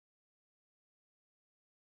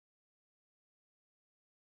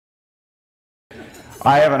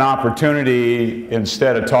I have an opportunity,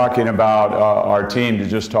 instead of talking about our team, to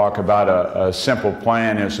just talk about a simple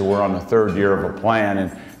plan. As we're on the third year of a plan.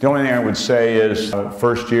 And the only thing I would say is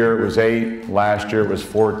first year it was 8, last year it was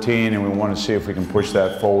 14, and we want to see if we can push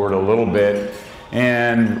that forward a little bit.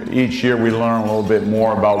 And each year we learn a little bit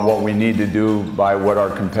more about what we need to do by what our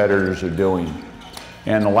competitors are doing.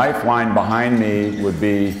 And the lifeline behind me would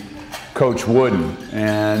be Coach Wooden.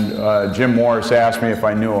 And Jim Morris asked me if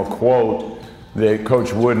I knew a quote that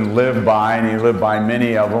Coach Wooden lived by, and he lived by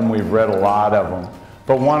many of them. We've read a lot of them.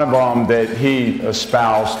 But one of them that he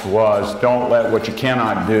espoused was, don't let what you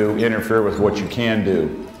cannot do interfere with what you can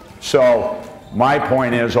do. So my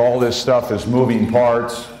point is, all this stuff is moving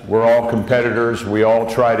parts. We're all competitors. We all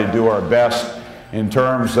try to do our best in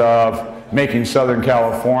terms of making Southern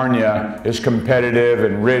California as competitive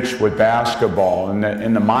and rich with basketball.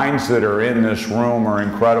 And the minds that are in this room are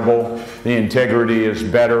incredible. The integrity is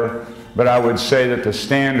better. But I would say that the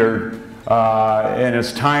standard, and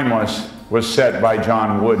it's timeless, was set by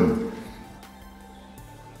John Wooden.